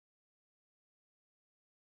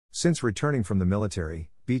Since returning from the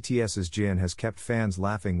military, BTS's Jin has kept fans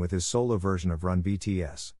laughing with his solo version of Run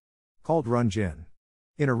BTS. Called Run Jin.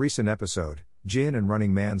 In a recent episode, Jin and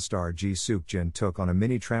Running Man star Ji-Sook Jin took on a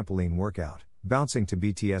mini trampoline workout, bouncing to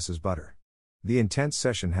BTS's Butter. The intense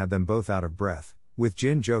session had them both out of breath, with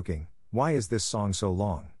Jin joking, "Why is this song so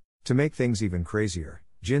long?" To make things even crazier,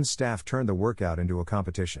 Jin's staff turned the workout into a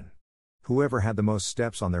competition. Whoever had the most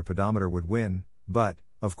steps on their pedometer would win, but,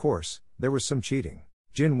 of course, there was some cheating.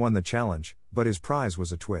 Jin won the challenge, but his prize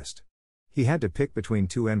was a twist. He had to pick between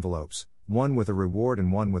two envelopes, one with a reward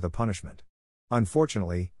and one with a punishment.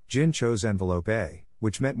 Unfortunately, Jin chose envelope A,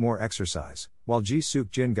 which meant more exercise, while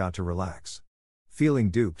Ji-Sook Jin got to relax. Feeling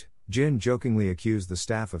duped, Jin jokingly accused the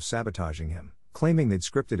staff of sabotaging him, claiming they'd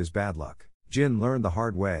scripted his bad luck. Jin learned the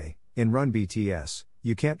hard way: in Run BTS,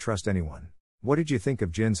 you can't trust anyone. What did you think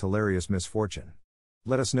of Jin's hilarious misfortune?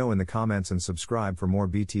 Let us know in the comments and subscribe for more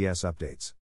BTS updates.